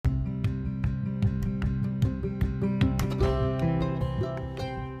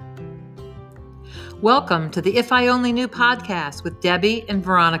Welcome to the If I Only Knew podcast with Debbie and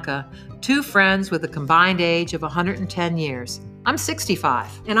Veronica, two friends with a combined age of 110 years. I'm 65.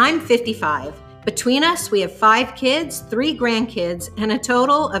 And I'm 55. Between us, we have 5 kids, 3 grandkids, and a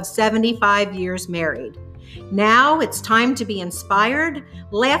total of 75 years married. Now it's time to be inspired,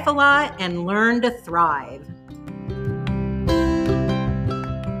 laugh a lot, and learn to thrive.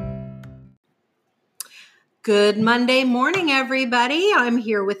 Good Monday morning, everybody. I'm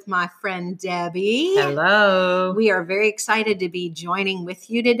here with my friend Debbie. Hello. We are very excited to be joining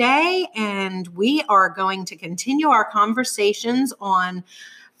with you today, and we are going to continue our conversations on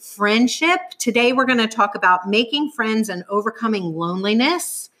friendship. Today, we're going to talk about making friends and overcoming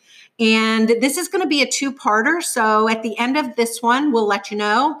loneliness. And this is going to be a 2-parter. So at the end of this one, we'll let you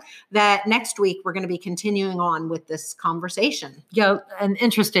know that next week we're going to be continuing on with this conversation. Yeah, and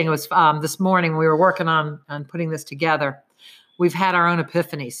interesting, it was this morning we were working on putting this together. We've had our own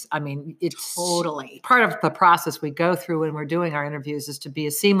epiphanies. I mean, it's Totally part of the process we go through when we're doing our interviews is to be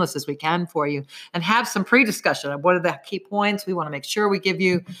as seamless as we can for you and have some pre-discussion of what are the key points. We want to make sure we give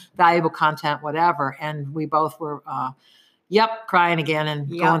you valuable content, whatever. And we both were crying again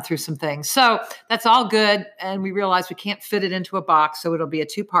and going through some things. So that's all good. And we realized we can't fit it into a box. So it'll be a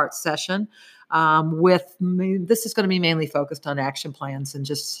 2-part session this is going to be mainly focused on action plans and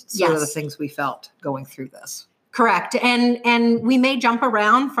just sort of the things we felt going through this. Correct. And we may jump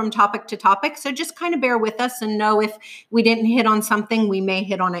around from topic to topic. So just kind of bear with us and know if we didn't hit on something, we may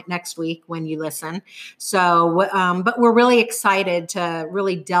hit on it next week when you listen. So, but we're really excited to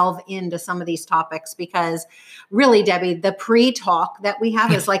really delve into some of these topics because really, Debbie, the pre-talk that we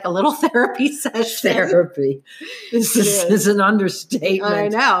have is like a little therapy session. Therapy. This is an understatement. I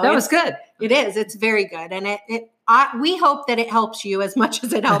know. That was good. It is. It's very good. And we hope that it helps you as much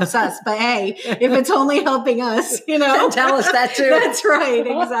as it helps us. But hey, if it's only helping us, tell us that too. That's right.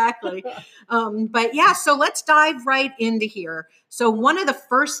 Exactly. But yeah, so let's dive right into here. So one of the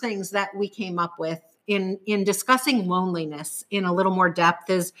first things that we came up with in discussing loneliness in a little more depth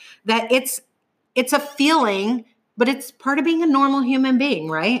is that it's a feeling, but it's part of being a normal human being,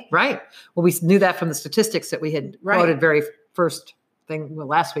 right? Right. Well, we knew that from the statistics that we had quoted very first thing,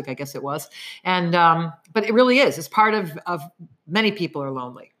 last week, I guess it was. And, but it really is. It's part of many people are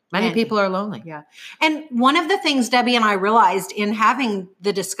lonely. Many people are lonely. Yeah. And one of the things Debbie and I realized in having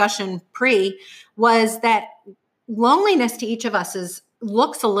the discussion was that loneliness to each of us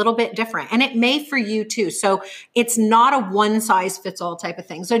looks a little bit different, and it may for you too. So it's not a one-size-fits-all type of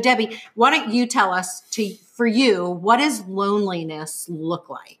thing. So Debbie, why don't you tell us for you, what does loneliness look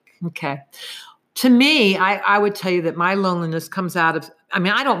like? Okay. To me, I would tell you that my loneliness comes out of,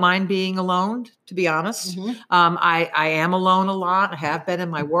 I don't mind being alone, to be honest. Mm-hmm. I am alone a lot. I have been in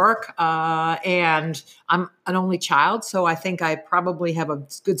my work, and I'm an only child. So I think I probably have a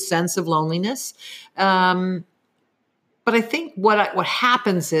good sense of loneliness. But I think what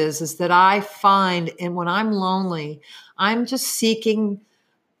happens is that I find, and when I'm lonely, I'm just seeking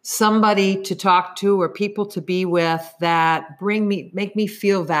somebody to talk to or people to be with that make me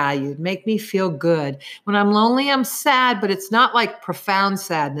feel valued, make me feel good. When I'm lonely, I'm sad, but it's not like profound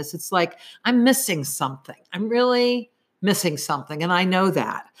sadness. It's like I'm missing something. I'm really missing something. And I know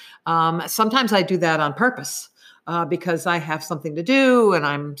that. Sometimes I do that on purpose because I have something to do and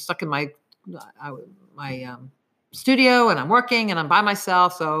I'm stuck in my studio and I'm working and I'm by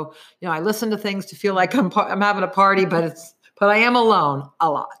myself. So, I listen to things to feel like I'm having a party, but I am alone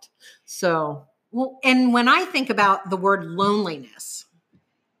a lot. So, well, and when I think about the word loneliness,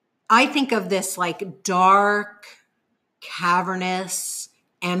 I think of this like dark, cavernous,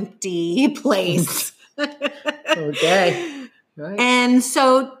 empty place. Okay. Right. And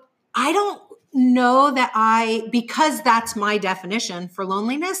so I don't know that because that's my definition for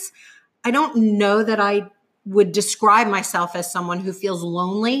loneliness, I don't know that I would describe myself as someone who feels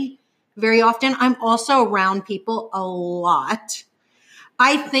lonely very often. I'm also around people a lot.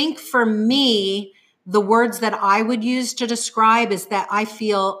 I think for me, the words that I would use to describe is that I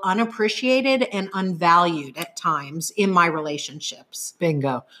feel unappreciated and unvalued at times in my relationships.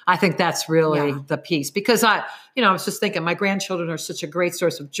 Bingo. I think that's really the piece because I was just thinking my grandchildren are such a great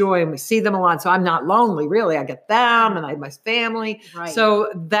source of joy and we see them a lot. So I'm not lonely, really. I get them and I have my family. Right. So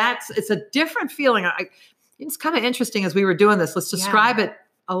it's a different feeling. It's kind of interesting as we were doing this. Let's describe it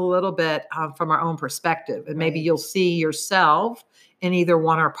a little bit from our own perspective. And maybe you'll see yourself in either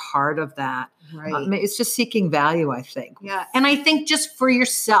one or part of that. Right. It's just seeking value, I think. Yeah. And I think just for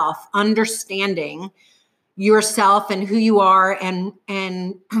yourself, understanding yourself and who you are and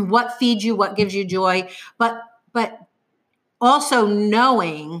what feeds you, what gives you joy, but also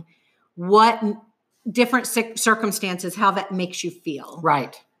knowing what different circumstances, how that makes you feel.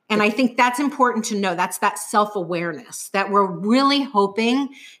 Right. And I think that's important to know. That's that self-awareness that we're really hoping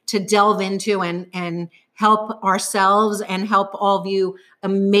to delve into and help ourselves and help all of you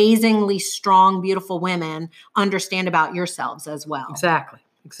amazingly strong, beautiful women understand about yourselves as well. Exactly.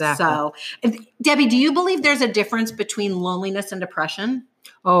 So, Debbie, do you believe there's a difference between loneliness and depression?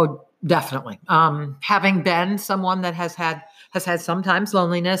 Oh, definitely. Having been someone that has had sometimes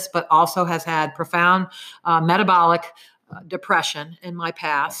loneliness, but also has had profound metabolic depression in my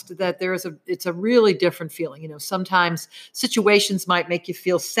past, that it's a really different feeling. You know, sometimes situations might make you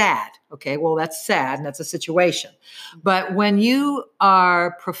feel sad. Okay, well, that's sad and that's a situation. But when you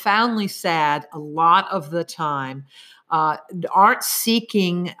are profoundly sad a lot of the time, aren't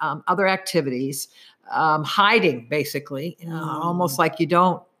seeking other activities, hiding basically, almost like you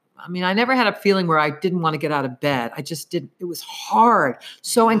don't. I mean, I never had a feeling where I didn't want to get out of bed. I just didn't. It was hard,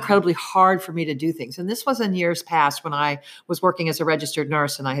 so incredibly hard for me to do things. And this was in years past when I was working as a registered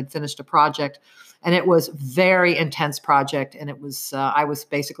nurse and I had finished a project, and it was very intense project. And it was, I was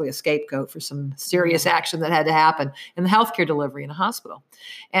basically a scapegoat for some serious action that had to happen in the healthcare delivery in a hospital.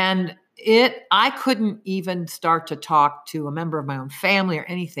 And I couldn't even start to talk to a member of my own family or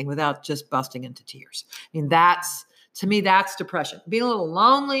anything without just busting into tears. I mean, to me, that's depression. Being a little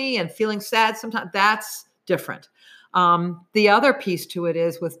lonely and feeling sad sometimes, that's different. The other piece to it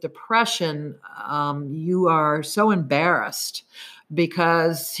is with depression, you are so embarrassed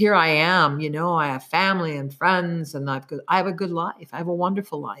because here I am, I have family and friends, and I have a good life. I have a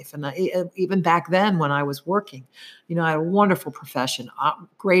wonderful life. And even back then when I was working, I had a wonderful profession,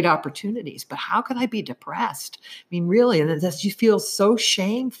 great opportunities, but how could I be depressed? I mean, really, and you feel so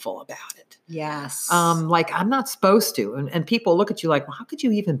shameful about it. Yes. Like I'm not supposed to. And people look at you like, well, how could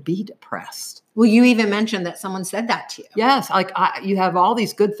you even be depressed? Well, you even mentioned that someone said that to you. Yes. Like you have all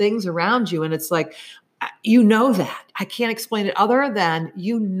these good things around you. And it's like, that. I can't explain it other than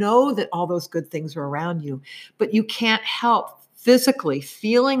that all those good things are around you, but you can't help physically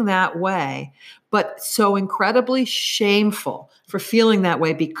feeling that way, but so incredibly shameful for feeling that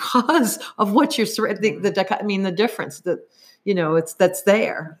way because of what you're, the difference that, that's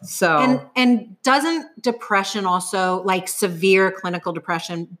there. So, and doesn't depression also, like severe clinical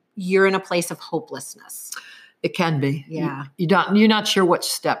depression, you're in a place of hopelessness? It can be. Yeah. You're not sure which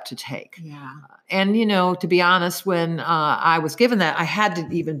step to take. Yeah. And, to be honest, when I was given that, I had to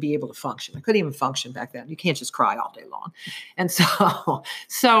even be able to function. I couldn't even function back then. You can't just cry all day long. And so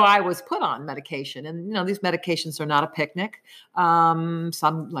I was put on medication. And, these medications are not a picnic. Some,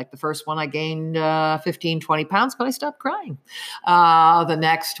 like the first one, I gained 15, 20 pounds, but I stopped crying. The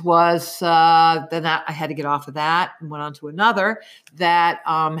next was, then I had to get off of that and went on to another that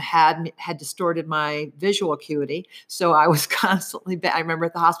had distorted my visual acuity. So I was constantly, I remember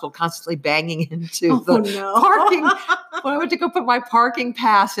at the hospital, constantly banging into parking. When I went to go put my parking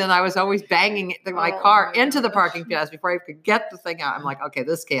pass in, I was always banging my car into the parking pass before I could get the thing out. I'm like, okay,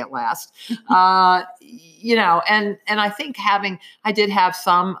 this can't last. And I think I did have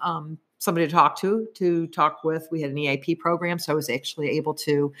somebody to talk with. We had an EAP program, so I was actually able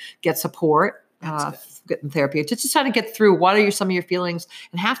to get support. Getting therapy to just try to get through what are some of your feelings.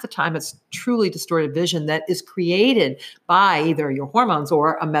 And half the time it's truly distorted vision that is created by either your hormones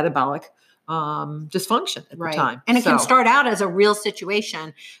or a metabolic dysfunction at the time. And it can start out as a real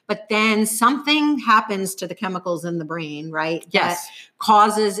situation, but then something happens to the chemicals in the brain, right? Yes. That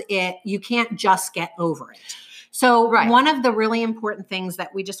causes it. You can't just get over it. So one of the really important things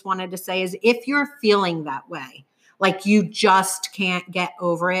that we just wanted to say is if you're feeling that way, like you just can't get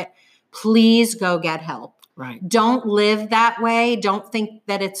over it, please go get help. Right. Don't live that way. Don't think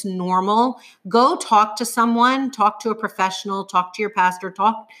that it's normal. Go talk to someone, talk to a professional, talk to your pastor,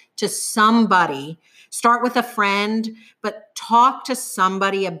 talk to somebody. Start with a friend, but talk to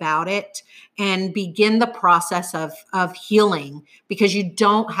somebody about it and begin the process of healing, because you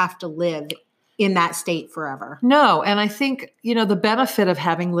don't have to live in that state forever. No. And I think, the benefit of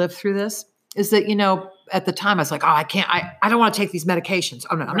having lived through this is that, at the time I was like, oh, I don't want to take these medications.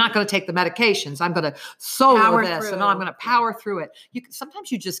 Oh no, I'm not going to take the medications. I'm going to solo this and I'm going to power through it.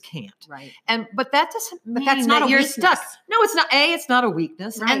 Sometimes you just can't. Right. But that doesn't mean that's not that you're weakness. stuck. No, it's not. A, it's not a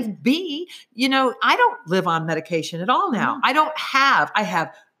weakness. Right. And B, I don't live on medication at all now. Mm-hmm. I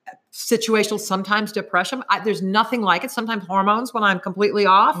have situational, sometimes depression. There's nothing like it. Sometimes hormones when I'm completely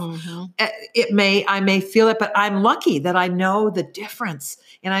off. Mm-hmm. I may feel it, but I'm lucky that I know the difference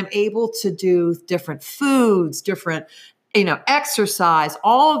and I'm able to do different foods, different, exercise,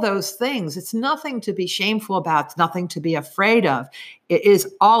 all of those things. It's nothing to be shameful about. It's nothing to be afraid of. It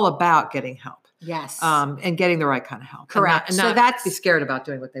is all about getting help. Yes. And getting the right kind of help. Correct. And So not that's be scared about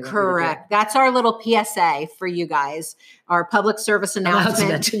doing what they want correct. That's our little PSA for you guys, our public service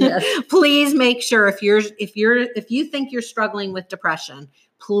announcement. Yes. Please make sure if you think you're struggling with depression,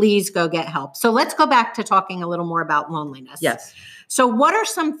 please go get help. So let's go back to talking a little more about loneliness. Yes. So what are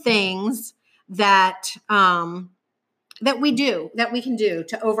some things that that we can do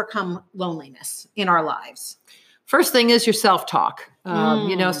to overcome loneliness in our lives? First thing is your self-talk. So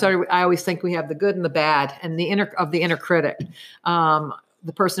I always think we have the good and the bad, and the inner critic.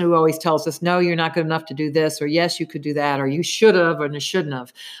 The person who always tells us, no, you're not good enough to do this, or yes, you could do that, or you should have, or you shouldn't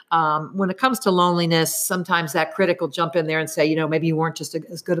have. When it comes to loneliness, sometimes that critic will jump in there and say, maybe you weren't just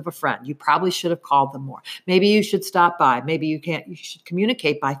as good of a friend. You probably should have called them more. Maybe you should stop by. Maybe you should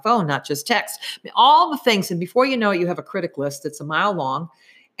communicate by phone, not just text. All the things. And before you know it, you have a critic list that's a mile long,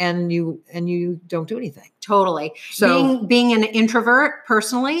 and you don't do anything. Totally. So being an introvert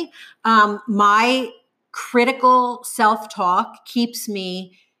personally, my critical self-talk keeps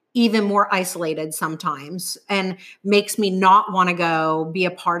me even more isolated sometimes and makes me not want to go be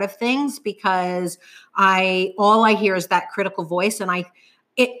a part of things because all I hear is that critical voice, and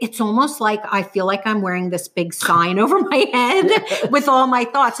it's almost like I feel like I'm wearing this big sign over my head with all my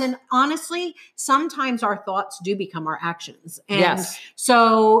thoughts. And honestly, sometimes our thoughts do become our actions. And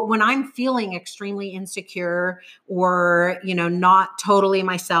so when I'm feeling extremely insecure or, not totally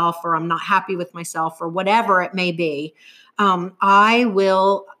myself, or I'm not happy with myself or whatever it may be, I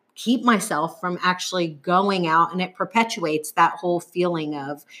will keep myself from actually going out, and it perpetuates that whole feeling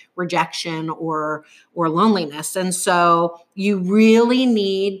of rejection or loneliness. And so you really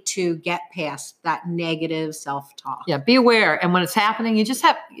need to get past that negative self-talk. Yeah, be aware. And when it's happening, you just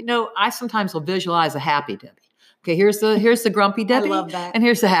have, I sometimes will visualize a happy Debbie. Okay, here's the grumpy Debbie. I love that. And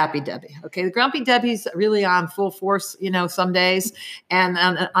here's the happy Debbie. Okay, the grumpy Debbie's really on full force, some days. And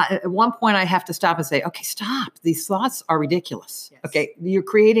at one point I have to stop and say, okay, stop. These thoughts are ridiculous. Yes. Okay, you're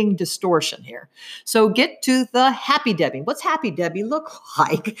creating distortion here. So get to the happy Debbie. What's happy Debbie look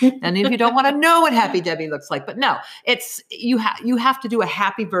like? And if you don't want to know what happy Debbie looks like, but no, it's you have to do a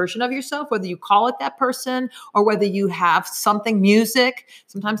happy version of yourself, whether you call it that person or whether you have something, music.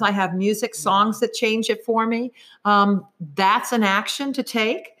 Sometimes I have music songs that change it for me. That's an action to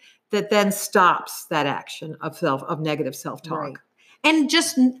take that then stops that action of negative self-talk. Right. And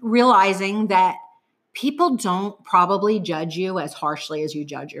just realizing that people don't probably judge you as harshly as you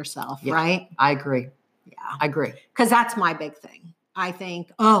judge yourself, right? I agree. Yeah. I agree. Because that's my big thing. I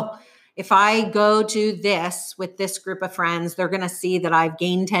think, if I go to this with this group of friends, they're going to see that I've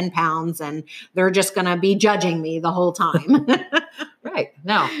gained 10 pounds and they're just going to be judging me the whole time. Right.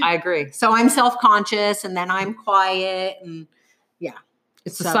 No, I agree. So I'm self-conscious and then I'm quiet and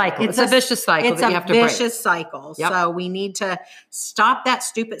It's a cycle. It's a vicious cycle that you have to break. It's a vicious cycle. Yep. So we need to stop that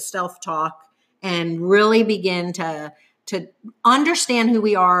stupid self-talk and really begin to understand who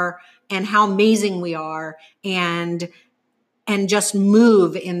we are and how amazing we are and just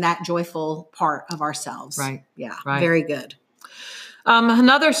move in that joyful part of ourselves. Right. Yeah. Right. Very good.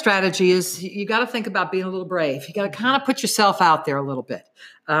 Another strategy is you got to think about being a little brave. You got to kind of put yourself out there a little bit.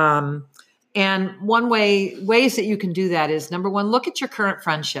 And ways that you can do that is, number one, look at your current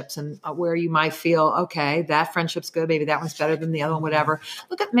friendships and where you might feel, okay, that friendship's good. Maybe that one's better than the other one, whatever.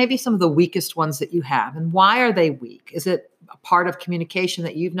 Look at maybe some of the weakest ones that you have. And why are they weak? Is it a part of communication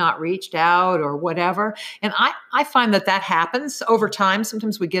that you've not reached out or whatever? And I find that happens over time.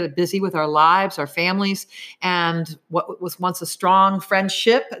 Sometimes we get busy with our lives, our families, and what was once a strong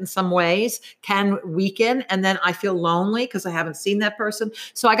friendship in some ways can weaken. And then I feel lonely because I haven't seen that person.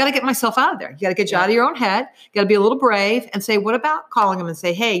 So I got to get myself out of there. You got to get you out of your own head. You got to be a little brave and say, what about calling them and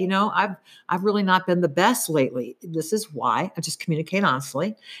say, hey, I've really not been the best lately. This is why. I just communicate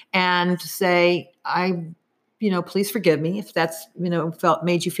honestly and say, please forgive me if that's,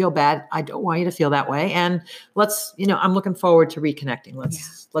 made you feel bad. I don't want you to feel that way. And let's, I'm looking forward to reconnecting.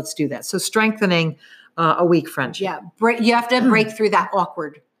 Let's do that. So strengthening a weak friendship. Yeah. You have to break through that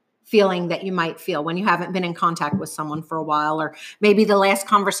awkward feeling that you might feel when you haven't been in contact with someone for a while, or maybe the last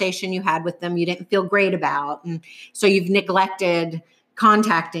conversation you had with them, you didn't feel great about. And so you've neglected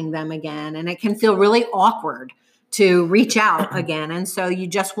contacting them again. And it can feel really awkward to reach out again. And so you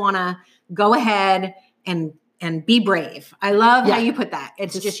just want to go ahead and be brave. I love how you put that.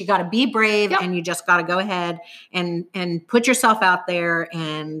 It's just, you got to be brave and you just got to go ahead and put yourself out there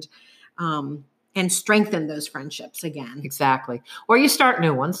and and strengthen those friendships again. Exactly. Or you start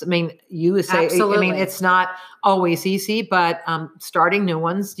new ones. I mean, you would say, Absolutely. I mean, it's not always easy, but starting new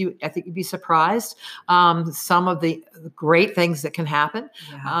ones, I think you'd be surprised. Some of the great things that can happen.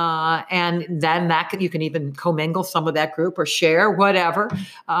 Yeah. And then you can even commingle some of that group or share whatever.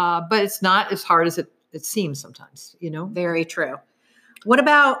 But it's not as hard as it seems sometimes, Very true. What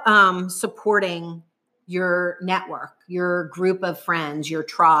about supporting your network, your group of friends, your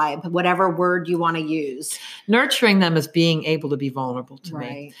tribe, whatever word you want to use? Nurturing them as being able to be vulnerable to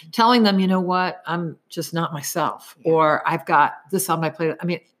me. Telling them, you know what, I'm just not myself, or I've got this on my plate. I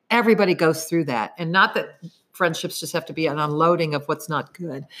mean, everybody goes through that. And not that friendships just have to be an unloading of what's not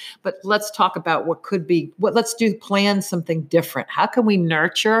good, but let's talk about what could be, plan something different. How can we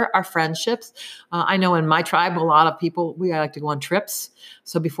nurture our friendships? I know in my tribe, a lot of people, we like to go on trips.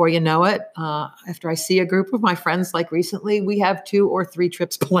 So before you know it, after I see a group of my friends, like recently, we have 2 or 3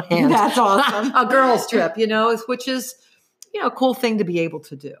 trips planned. That's awesome. A girls trip, which is, a cool thing to be able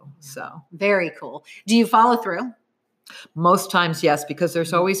to do. So very cool. Do you follow through? Most times, yes, because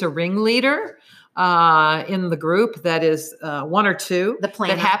there's always a ringleader in the group that is 1 or 2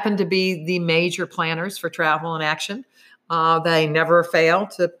 that happen to be the major planners for travel and action. They never fail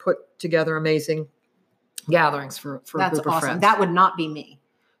to put together amazing gatherings for a group of friends. That would not be me.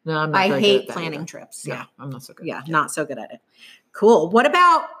 No, I'm not. I hate planning trips. Yeah, I'm not so good. Yeah, not so good at it. Cool. What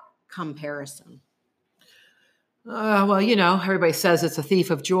about comparison? Well, everybody says it's a thief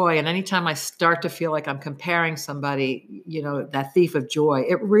of joy. And anytime I start to feel like I'm comparing somebody, that thief of joy,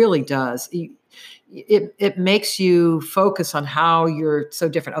 it really does. It makes you focus on how you're so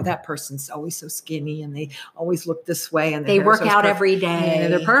different. Oh, that person's always so skinny and they always look this way. And they work out every day.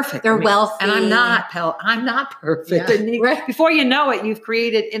 And they're perfect. They're wealthy. And I'm not perfect. Yeah. And before you know it, you've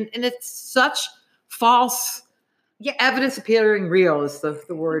created, and it's such false. Yeah, evidence appearing real is the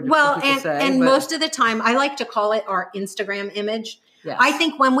word. Well, people say, and most of the time, I like to call it our Instagram image. Yes. I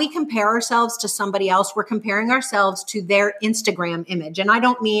think when we compare ourselves to somebody else, we're comparing ourselves to their Instagram image. And I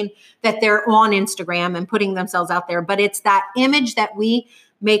don't mean that they're on Instagram and putting themselves out there, but it's that image that we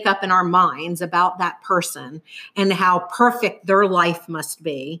make up in our minds about that person and how perfect their life must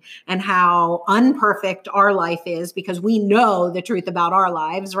be and how unperfect our life is, because we know the truth about our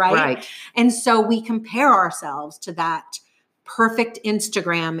lives, right? Right. And so we compare ourselves to that perfect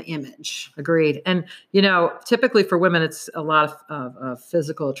Instagram image. Agreed. And, typically for women, it's a lot of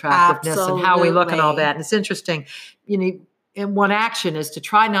physical attractiveness and how we look and all that. And it's interesting, and one action is to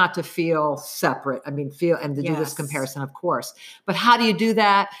try not to feel separate. I mean, do this comparison, of course. But how do you do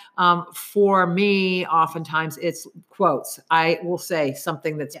that? For me, oftentimes it's quotes. I will say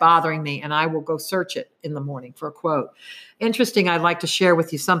something that's bothering me, and I will go search it in the morning for a quote. Interesting. I'd like to share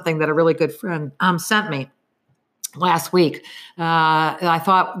with you something that a really good friend sent me last week. I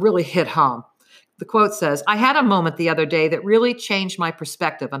thought really hit home. The quote says, "I had a moment the other day that really changed my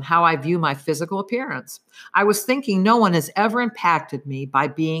perspective on how I view my physical appearance. I was thinking no one has ever impacted me by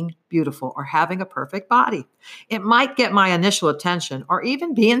being beautiful or having a perfect body. It might get my initial attention or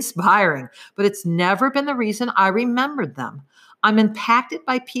even be inspiring, but it's never been the reason I remembered them. I'm impacted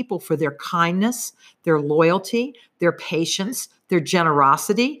by people for their kindness, their loyalty, their patience, their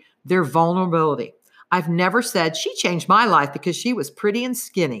generosity, their vulnerability. I've never said she changed my life because she was pretty and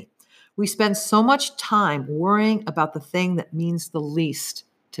skinny. We spend so much time worrying about the thing that means the least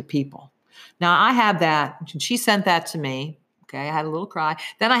to people." Now, I have that. She sent that to me. Okay, I had a little cry.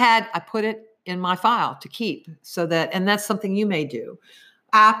 Then I put it in my file to keep and that's something you may do.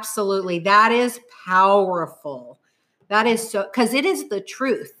 Absolutely. That is powerful. That is so, because it is the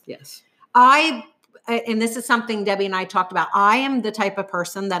truth. Yes. And this is something Debbie and I talked about. I am the type of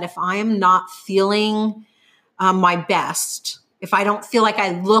person that if I am not feeling my best, if I don't feel like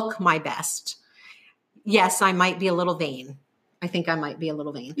I look my best, yes, I might be a little vain. I think I might be a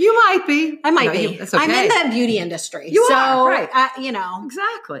little vain. You might be. I might be. That's okay. I'm in the beauty industry. You are, right.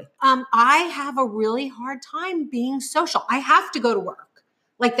 Exactly. I have a really hard time being social. I have to go to work.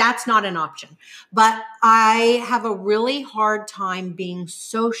 Like, that's not an option. But I have a really hard time being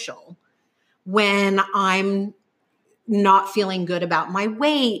social when I'm not feeling good about my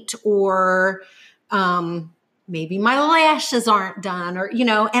weight, or maybe my lashes aren't done, or,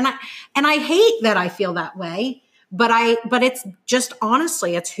 and I hate that I feel that way, but it's just,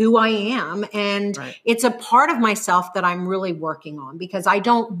 honestly, it's who I am. And It's a part of myself that I'm really working on, because I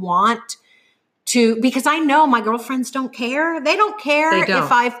don't want to, because I know my girlfriends don't care. They don't care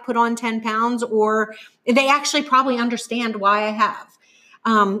if I've put on 10 pounds, or they actually probably understand why I have.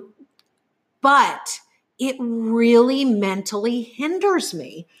 But it really mentally hinders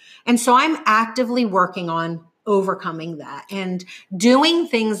me. And so I'm actively working on overcoming that and doing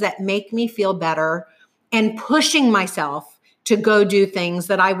things that make me feel better and pushing myself to go do things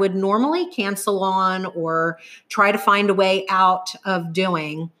that I would normally cancel on or try to find a way out of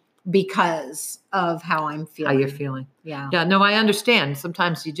doing because of how I'm feeling. How you're feeling. Yeah. Yeah. No, I understand.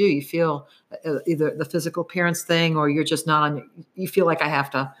 Sometimes you do. You feel either the physical appearance thing, or you're just not on. You feel like I have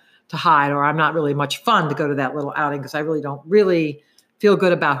to hide, or I'm not really much fun to go to that little outing because I really don't really feel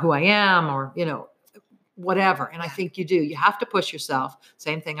good about who I am, or whatever. And I think you do. You have to push yourself.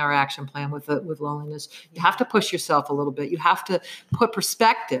 Same thing. Our action plan with loneliness. You have to push yourself a little bit. You have to put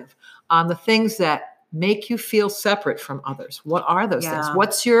perspective on the things that make you feel separate from others. What are those things?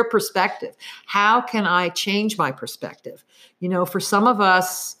 What's your perspective? How can I change my perspective? For some of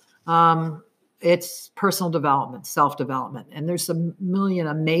us, it's personal development, self-development. And there's a million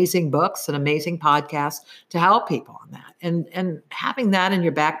amazing books and amazing podcasts to help people on that. And having that in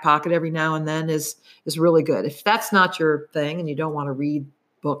your back pocket every now and then is really good. If that's not your thing and you don't want to read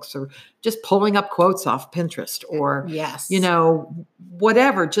books, or just pulling up quotes off Pinterest, or,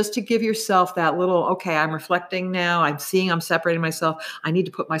 whatever, just to give yourself that little, okay, I'm reflecting now. I'm separating myself. I need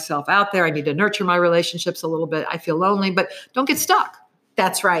to put myself out there. I need to nurture my relationships a little bit. I feel lonely, but don't get stuck.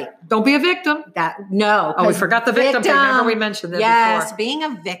 That's right. Don't be a victim. Oh, we forgot the victim thing. Remember we mentioned that before. Yes, being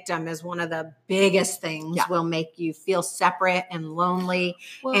a victim is one of the biggest things. Will make you feel separate and lonely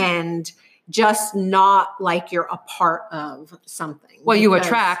and just not like you're a part of something. Well, you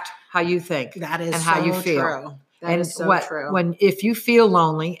attract how you think. That is and how so you feel. True. That is so true. If you feel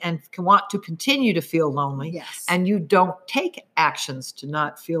lonely and want to continue to feel lonely, and you don't take actions to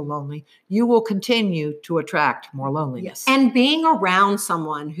not feel lonely, you will continue to attract more loneliness. And being around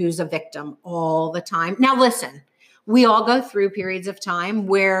someone who's a victim all the time. Now, listen, we all go through periods of time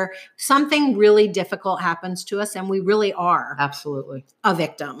where something really difficult happens to us and we really are absolutely a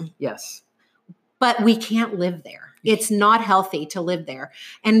victim. Yes. But we can't live there. It's not healthy to live there.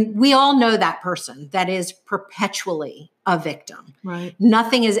 And we all know that person that is perpetually a victim. Right.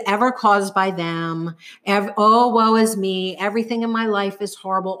 Nothing is ever caused by them. Woe is me. Everything in my life is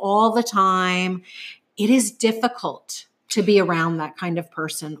horrible all the time. It is difficult to be around that kind of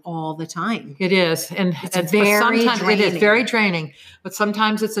person all the time. It is. And it's very draining. It is very draining, but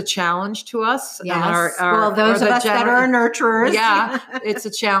sometimes it's a challenge to us. Yes. Those of us that are nurturers. Yeah. It's a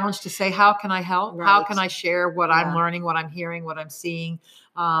challenge to say, how can I help? Right. How can I share what I'm learning, what I'm hearing, what I'm seeing?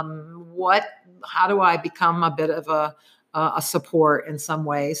 How do I become a bit of a support in some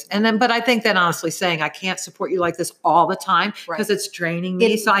ways? But I think that honestly saying I can't support you like this all the time because it's draining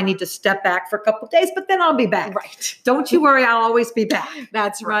me. So I need to step back for a couple of days, but then I'll be back. Right. Don't you worry. I'll always be back.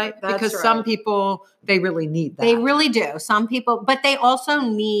 That's right. Because some people, they really need that. They really do. Some people, but they also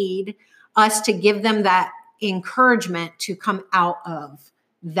need us to give them that encouragement to come out of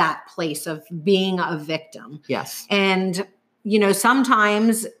that place of being a victim. Yes. And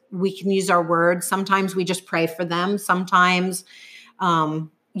sometimes we can use our words. Sometimes we just pray for them. Sometimes,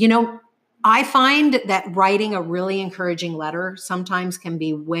 I find that writing a really encouraging letter sometimes can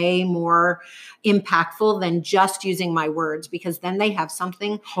be way more impactful than just using my words, because then they have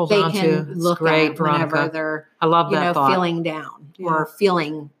something they can look at whenever they're feeling down or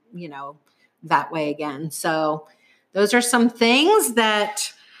feeling, that way again. So those are some things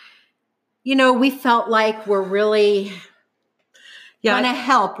that, we felt like were really going to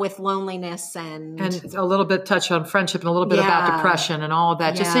help with loneliness and a little bit touch on friendship and a little bit about depression and all of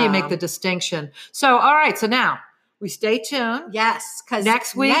that, just so you make the distinction. So, all right. So now we stay tuned. Yes. Because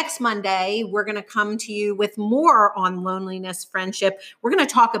next Monday, we're going to come to you with more on loneliness, friendship. We're going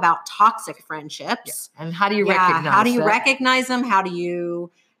to talk about toxic friendships. And how do you recognize them? How do you recognize them? How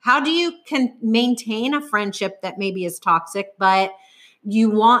do you can maintain a friendship that maybe is toxic, but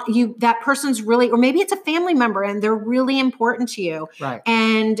that person's really, or maybe it's a family member and they're really important to you. Right.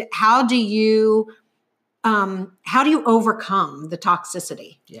 And how do you overcome the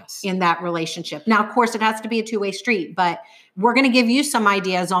toxicity in that relationship? Now, of course, it has to be a two-way street, but we're going to give you some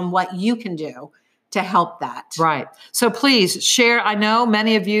ideas on what you can do to help that. Right. So please share. I know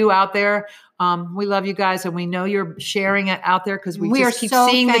many of you out there, we love you guys, and we know you're sharing it out there because we just keep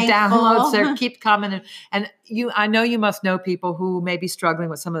seeing the downloads there keep coming. And I know you must know people who may be struggling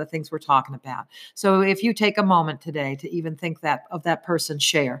with some of the things we're talking about. So if you take a moment today to even think of that person,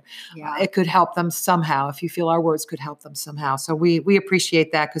 share. It could help them somehow. If you feel our words could help them somehow. So we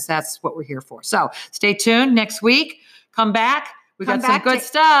appreciate that, because that's what we're here for. So stay tuned next week. Come back. We got some good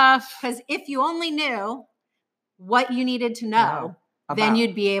stuff. Because if you only knew what you needed to know, then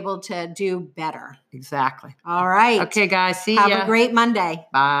you'd be able to do better. Exactly. All right. Okay, guys. See ya. Have a great Monday.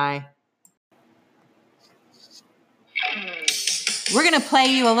 Bye. We're going to play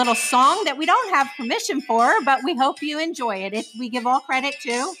you a little song that we don't have permission for, but we hope you enjoy it. If we give all credit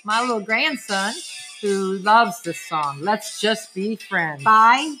to my little grandson who loves this song, Let's Just Be Friends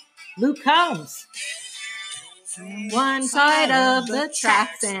by Luke Combs. One side of the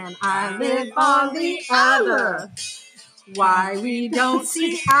tracks and I live on the other. Why we don't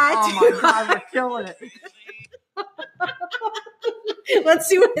see eye to Oh my God, we're killing it. Let's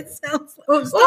see what it sounds like.